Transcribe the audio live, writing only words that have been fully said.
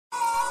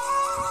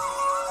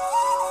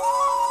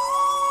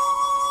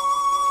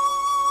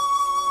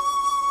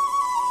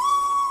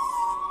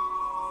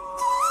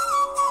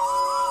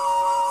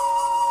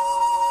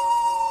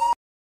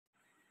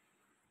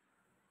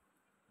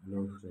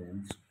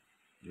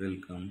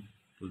welcome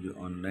to the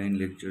online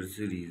lecture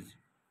series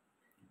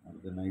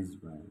organized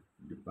by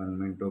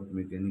Department of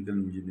Mechanical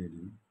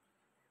Engineering,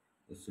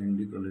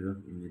 SND College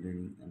of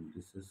Engineering and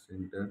Research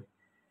Center,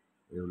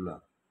 Evla.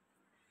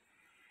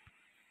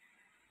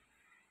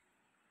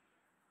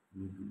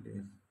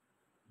 Today's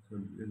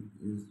subject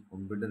is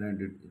Computer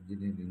Aided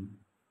Engineering,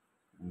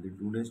 and the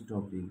today's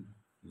topic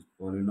is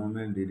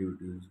polynomial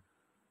derivatives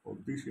of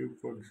the shape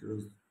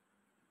functions.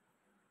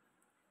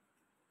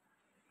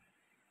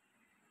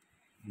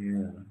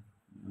 Here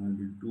are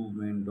the two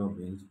main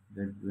topics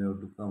that we have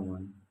to cover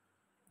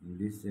in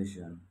this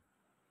session.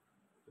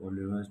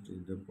 First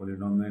is the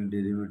polynomial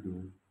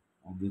derivative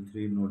of the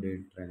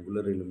three-noded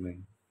triangular element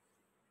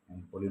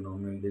and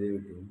polynomial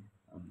derivative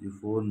of the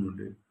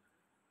four-noded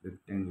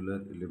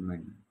rectangular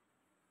element.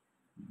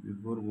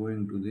 Before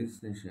going to this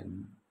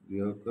session, we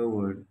have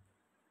covered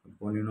the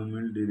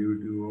polynomial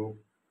derivative of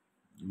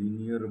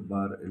linear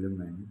bar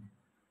element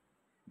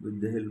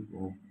with the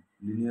help of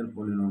linear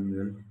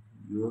polynomial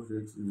u of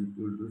x is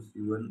equal to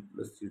c1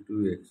 plus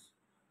c2x,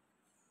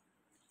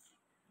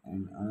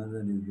 and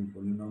another is the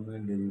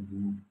polynomial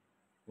derivative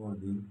for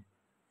the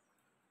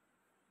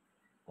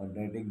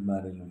quadratic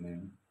bar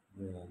element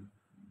where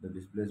the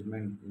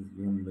displacement is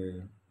given by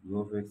u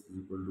of x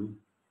is equal to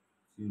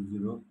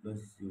c0 plus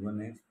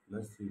c1x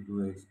plus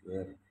c2x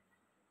square.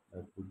 By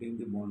putting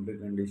the boundary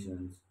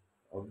conditions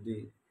of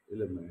the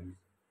elements,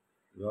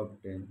 we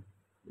obtain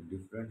the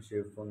different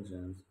shape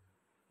functions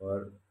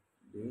for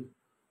the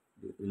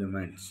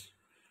elements.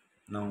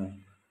 Now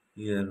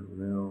here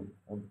we are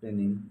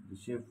obtaining the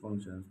shape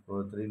functions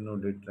for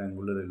three-noded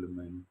triangular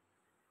element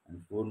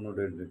and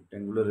four-noded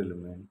rectangular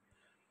element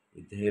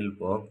with the help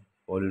of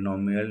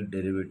polynomial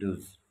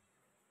derivatives.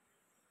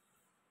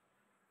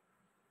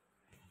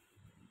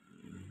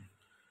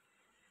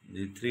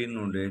 The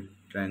three-noded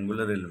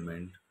triangular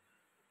element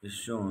is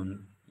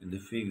shown in the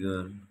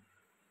figure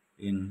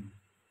in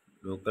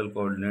local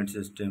coordinate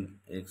system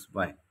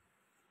xy.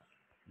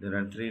 There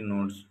are three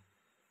nodes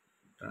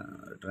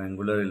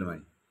triangular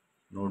element,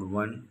 node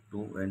 1,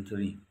 2 and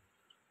 3.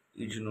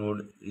 Each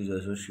node is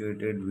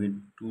associated with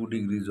 2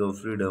 degrees of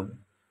freedom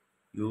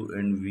u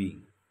and v.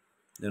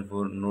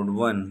 Therefore, node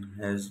 1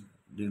 has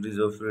degrees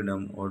of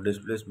freedom or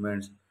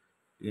displacements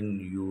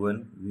in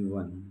u1,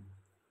 v1.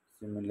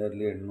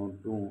 Similarly, at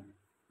node 2,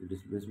 the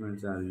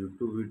displacements are u2,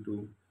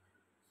 v2.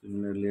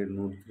 Similarly, at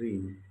node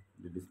 3,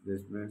 the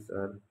displacements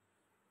are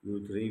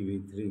u3,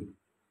 v3.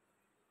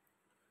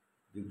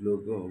 The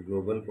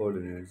global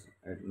coordinates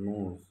at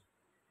nodes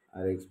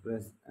are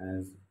expressed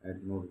as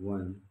at node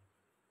 1,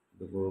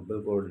 the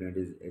global coordinate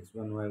is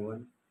x1,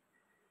 y1.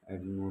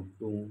 At node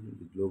 2,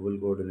 the global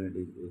coordinate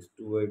is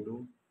x2,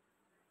 y2.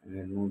 And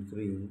at node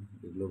 3,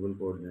 the global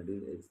coordinate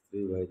is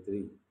x3,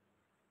 y3.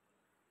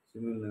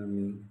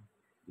 Similarly,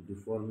 the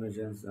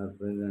deformations are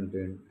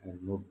presented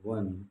at node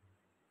 1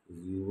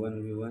 is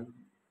u1, v1.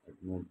 At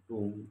node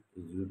 2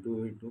 is u2,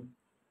 v2.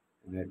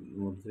 And at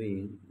node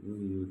 3 is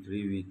u3,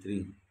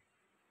 v3.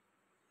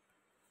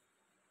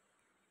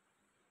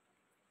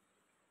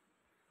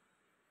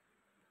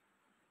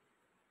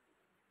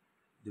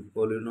 The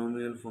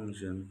polynomial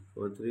function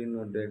for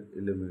three-noded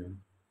element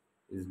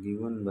is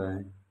given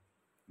by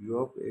u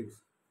of x,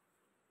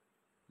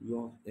 u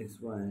of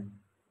xy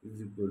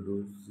is equal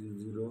to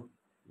c0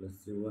 plus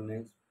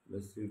c1x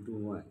plus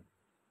c2y.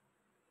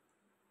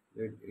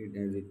 Let it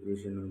as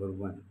equation number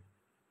 1.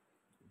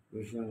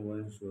 Equation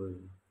 1 shows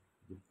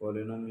the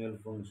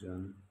polynomial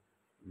function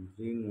in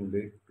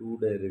three-noded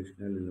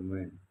two-directional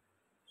element.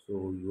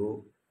 So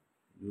u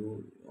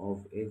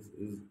of x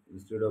is,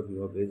 instead of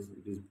u of x,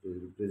 it is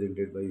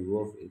represented by u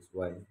of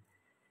xy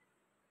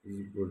is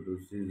equal to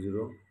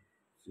c0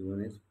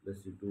 c1x plus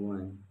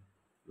c2y,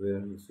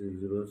 where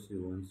c0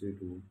 c1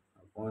 c2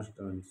 are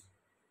constants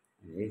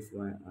and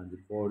xy are the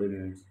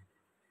coordinates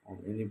of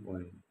any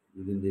point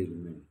within the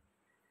element.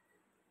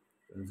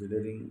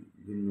 Considering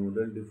the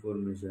nodal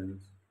deformations,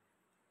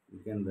 we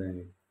can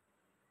write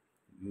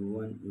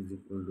u1 is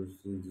equal to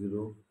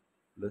c0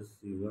 plus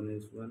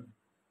c1x1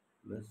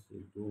 plus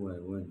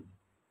c2y1.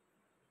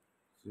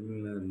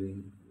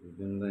 Similarly, we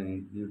can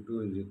write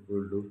u2 is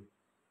equal to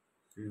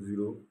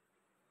c0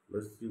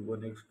 plus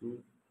c1x2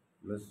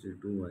 plus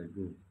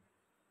c2y2.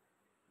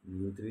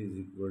 u3 is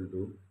equal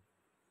to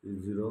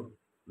c0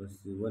 plus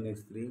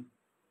c1x3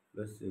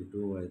 plus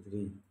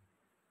c2y3.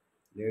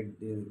 Let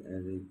this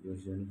as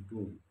equation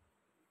 2.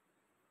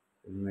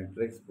 In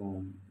matrix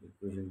form,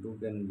 equation 2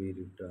 can be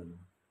written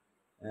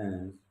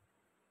as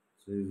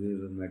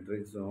C0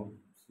 matrix of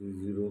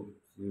C0,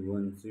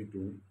 C1,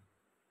 C2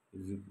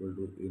 is equal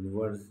to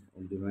inverse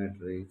of the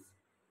matrix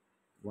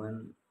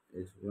 1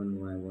 x1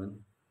 y1,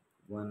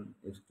 1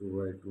 x2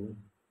 y2,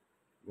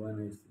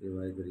 1 x3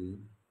 y3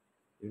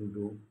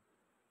 into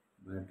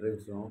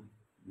matrix of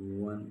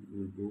u1,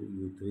 u2,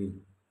 u3.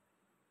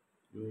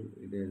 So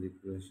it is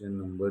equation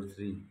number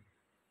 3.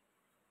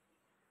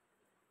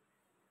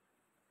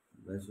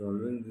 By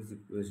solving this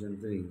equation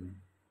 3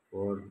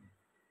 for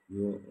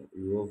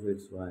u of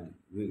xy,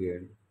 we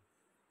get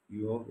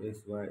u of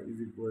xy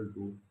is equal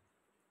to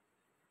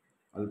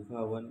alpha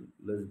 1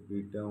 plus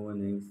beta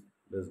 1x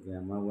plus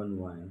gamma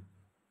 1y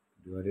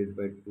divided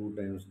by 2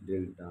 times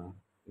delta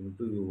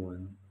into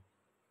u1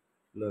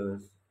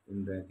 plus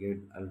in bracket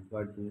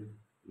alpha 2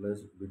 plus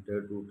beta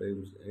 2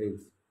 times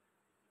x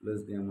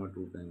plus gamma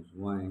 2 times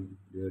y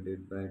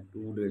divided by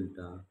 2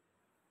 delta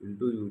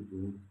into u2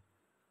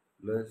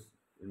 plus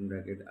in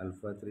bracket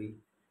alpha 3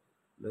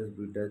 plus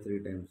beta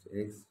 3 times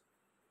x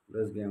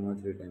plus gamma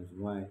 3 times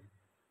y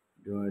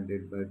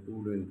divided by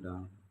 2 delta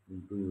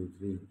into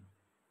u3.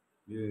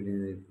 Here it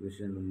is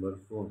equation number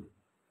 4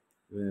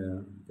 where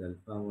the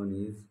alpha 1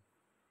 is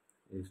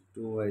x2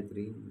 y3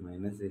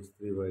 minus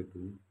x3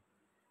 y2,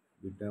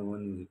 beta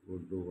 1 is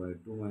equal to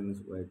y2 minus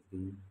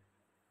y3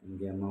 and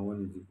gamma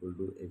 1 is equal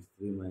to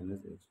x3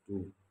 minus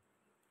x2.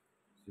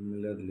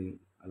 Similarly,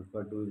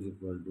 alpha 2 is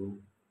equal to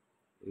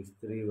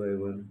x3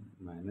 y1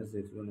 minus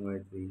x1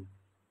 y3,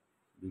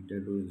 beta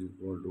 2 is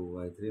equal to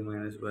y3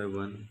 minus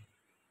y1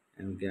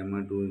 and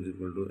gamma 2 is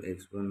equal to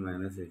x1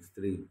 minus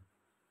x3.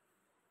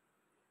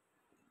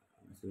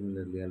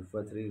 Similarly,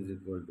 alpha 3 is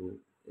equal to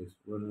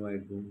x1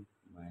 y2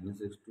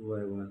 minus x2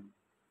 y1,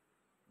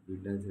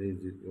 beta 3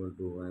 is equal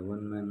to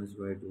y1 minus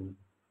y2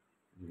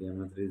 and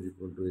gamma 3 is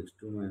equal to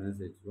x2 minus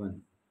x1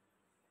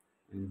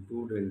 and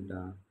 2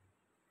 delta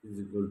is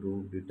equal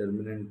to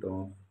determinant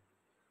of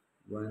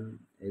 1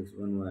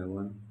 x1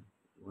 y1,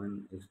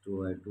 1 x2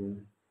 y2,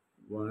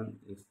 1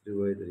 x3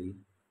 y3,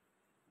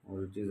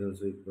 which is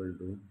also equal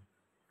to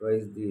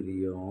twice the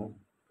area of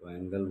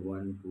triangle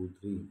 1, 2,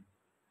 3.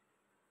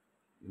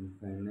 In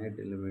finite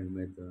element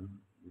method,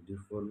 the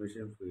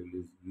deformation field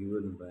is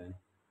given by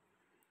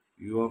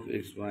u of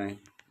xy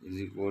is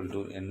equal to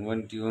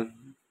n1 t1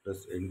 plus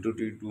n2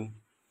 t2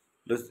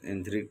 plus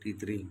n3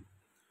 t3,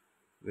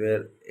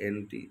 where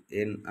ni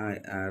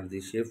are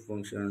the shape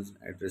functions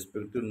at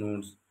respective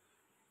nodes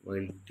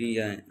while ti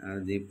are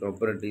the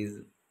properties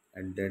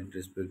at that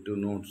respective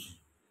nodes.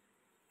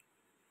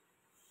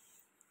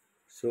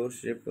 So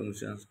shape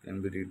functions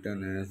can be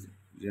written as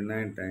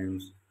ni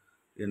times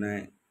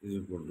ni is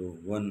equal to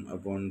 1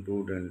 upon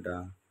 2 delta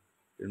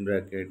in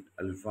bracket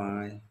alpha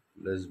I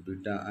plus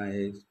beta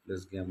ix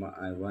plus gamma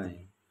iy,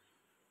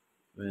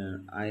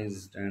 where I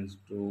stands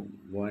to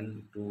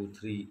 1, 2,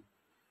 3,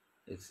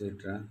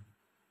 etc.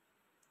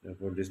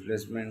 Therefore,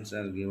 displacements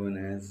are given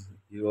as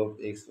u of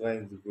xy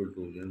is equal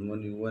to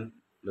n1 u1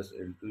 plus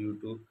n2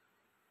 u2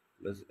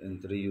 plus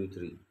n3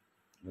 u3,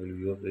 while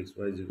u of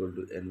xy is equal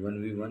to n1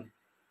 v1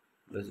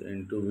 plus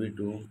n2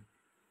 v2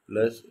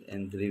 plus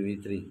n3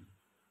 v3.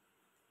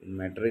 In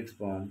matrix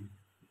form,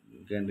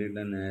 you can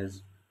written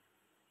as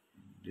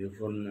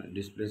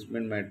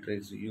displacement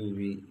matrix uv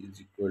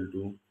is equal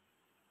to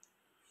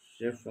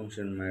shape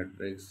function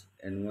matrix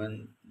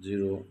n1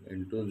 0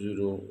 n2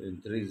 0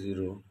 n3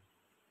 0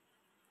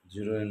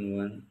 0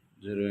 n1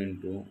 0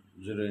 n2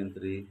 0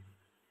 n3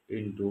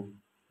 into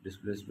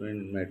displacement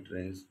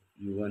matrix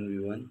u1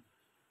 v1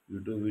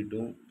 u2 v2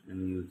 and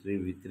u3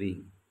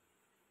 v3.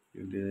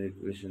 It is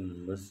equation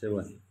number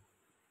 7.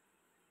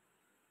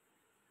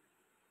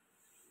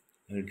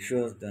 It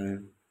shows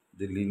that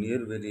the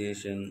linear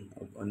variation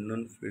of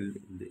unknown field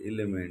in the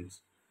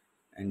elements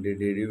and the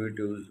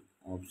derivatives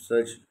of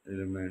such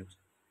elements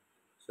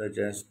such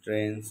as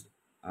strains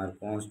are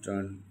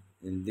constant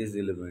in this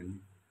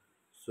element.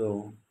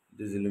 So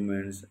these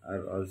elements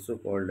are also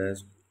called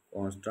as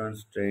constant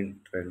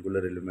strain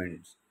triangular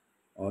elements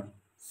or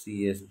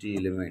CST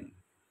element.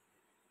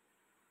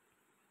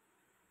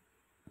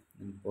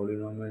 And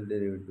polynomial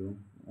derivative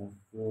of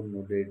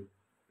four-noded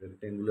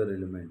rectangular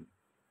element.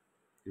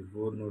 The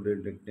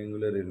four-noded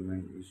rectangular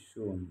element is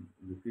shown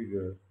in the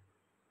figure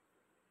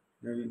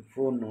having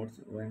four nodes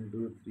 1,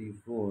 2, 3,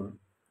 4,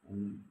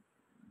 and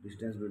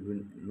distance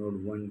between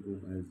node 1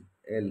 2 as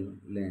L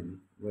length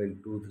while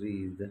 2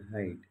 3 is the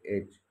height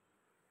h.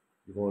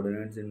 The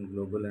coordinates in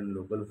global and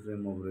local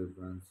frame of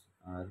reference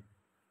are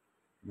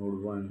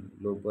node 1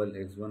 global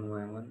x1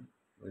 y1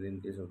 while in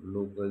case of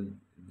local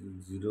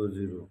 0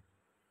 0.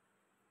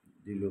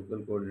 The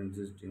local coordinate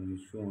system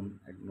is shown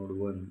at node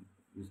 1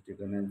 is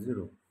taken as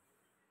 0.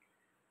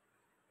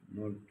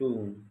 Node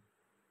 2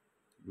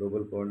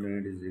 global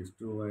coordinate is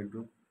x2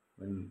 y2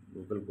 when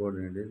local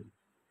coordinate is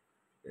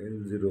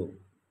L0.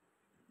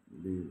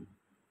 The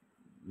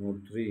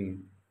node 3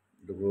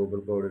 the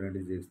global coordinate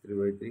is x3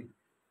 y3,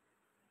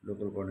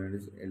 local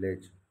coordinate is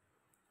LH,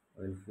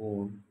 while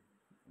 4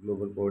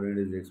 global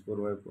coordinate is x4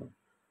 y4,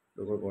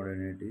 local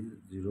coordinate is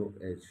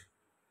 0h.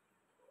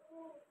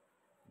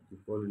 The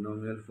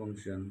polynomial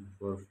function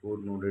for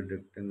four-noded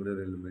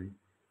rectangular element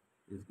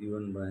is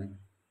given by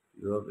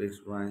u of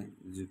xy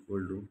is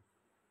equal to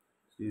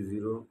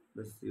c0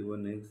 plus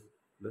c1x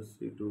plus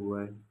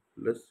c2y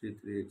plus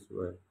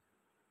c3xy.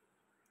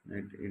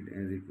 Write it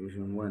as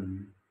equation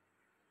 1,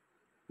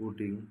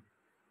 putting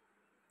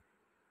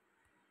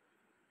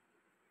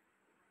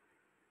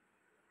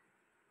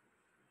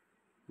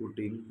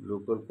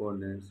local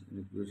coordinates in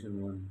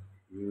equation 1,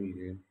 we will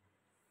get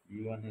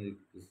u1 is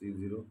equal to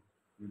c0,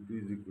 u2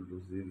 is equal to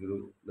c0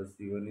 plus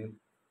c1l,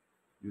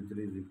 u3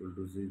 is equal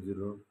to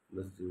c0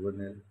 plus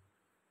c1l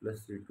plus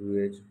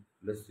c2h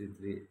plus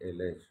C3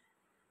 LH,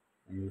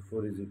 and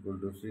U4 is equal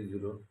to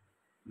C0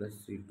 plus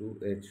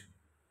C2H.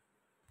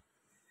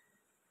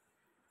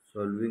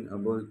 Solving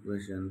above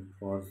equation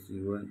for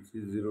C1,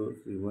 C0,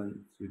 C1,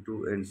 C2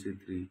 and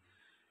C3,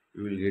 we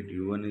will get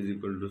U1 is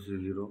equal to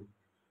C0,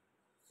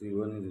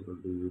 C1 is equal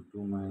to U2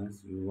 minus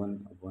U1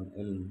 upon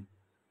L,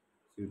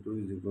 C2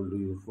 is equal to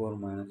U4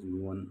 minus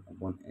U1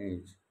 upon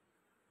H,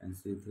 and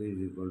C3 is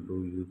equal to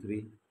U3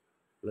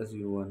 plus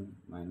U1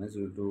 minus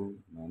U2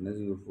 minus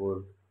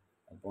U4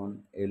 upon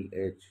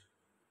LH.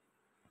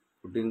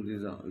 Putting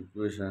these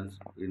equations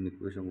in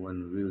equation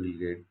 1, we will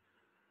get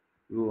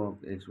U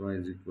of xy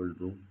is equal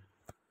to,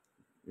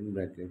 in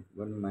bracket,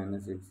 1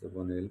 minus x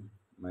upon L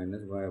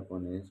minus y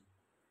upon h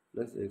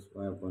plus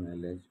xy upon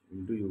LH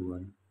into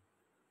U1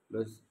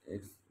 plus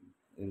x,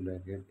 in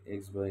bracket,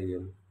 x by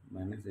L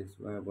minus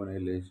xy upon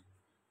LH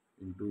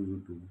into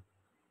U2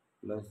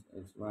 plus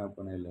xy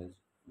upon LH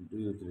into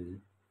U3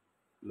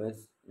 plus,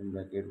 in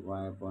bracket,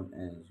 y upon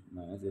h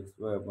minus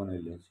xy upon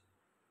LH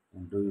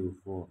into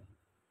U4.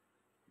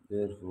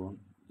 Therefore,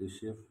 the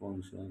shift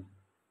function,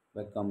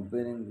 by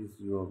comparing this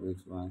u of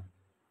xy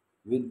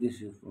with the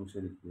shift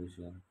function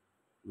equation,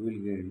 we will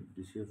get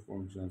the shift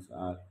functions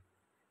are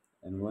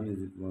n1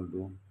 is equal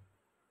to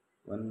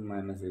 1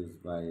 minus x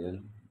by L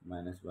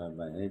minus y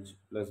by h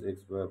plus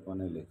xy upon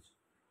LH,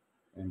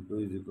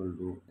 n2 is equal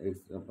to x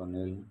upon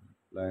L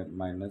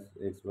minus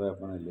xy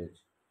upon LH,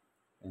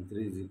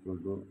 n3 is equal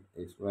to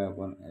xy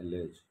upon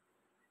LH,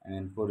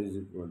 and n4 is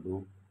equal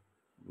to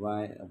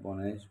y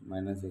upon h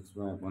minus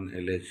xy upon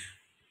LH.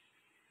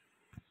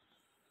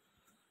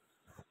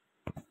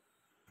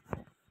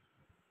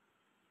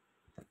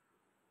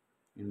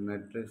 In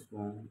matrix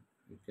form,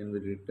 it can be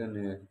written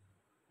here: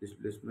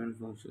 displacement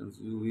functions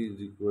u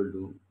is equal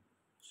to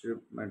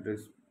shift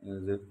matrix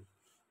as if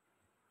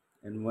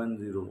n1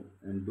 0,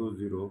 n2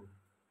 0,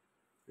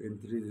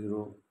 n3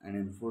 0, and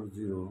n4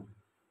 0,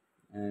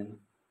 and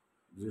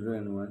 0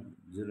 n1,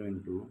 0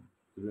 n2,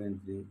 0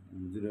 n3,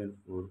 and 0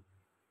 n4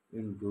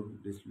 into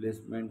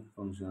displacement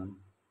function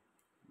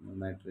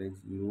matrix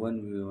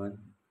u1 v1,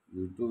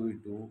 u2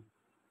 v2,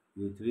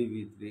 u3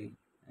 v3,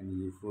 and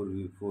u4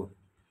 v4.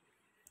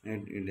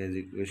 And it has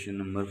equation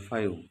number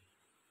 5.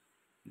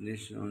 This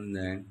shows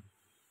that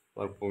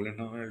for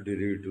polynomial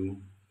derivative,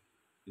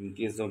 in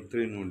case of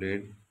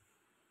 3-noded,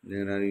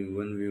 there are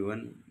u1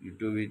 v1,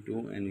 u2 v2,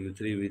 and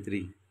u3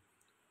 v3.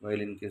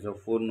 While in case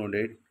of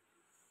 4-noded,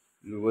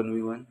 u1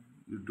 v1,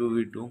 u2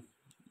 v2,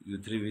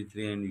 u3 v3,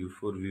 and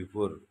u4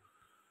 v4.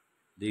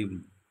 The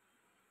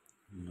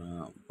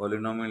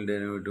polynomial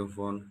derivative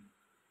for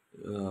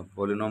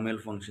polynomial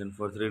function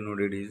for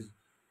 3-noded is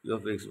u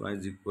of xy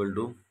is equal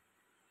to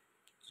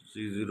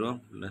c0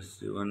 plus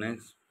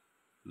c1x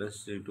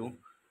plus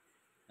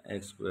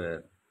c2x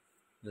square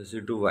plus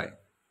c2y,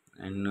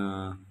 and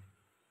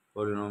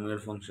polynomial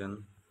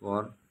function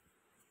for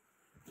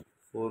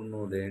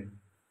 4-noded,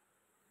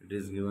 it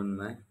is given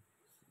by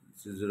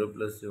c0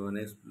 plus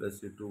c1x plus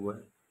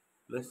c2y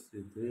plus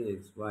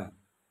c3xy.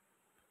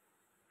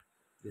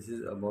 This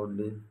is about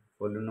the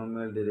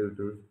polynomial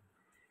derivative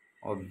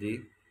of the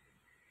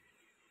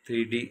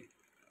 3D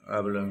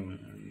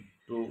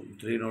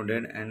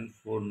 3-noded and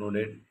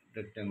 4-noded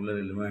rectangular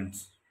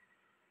elements.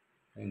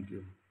 Thank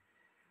you.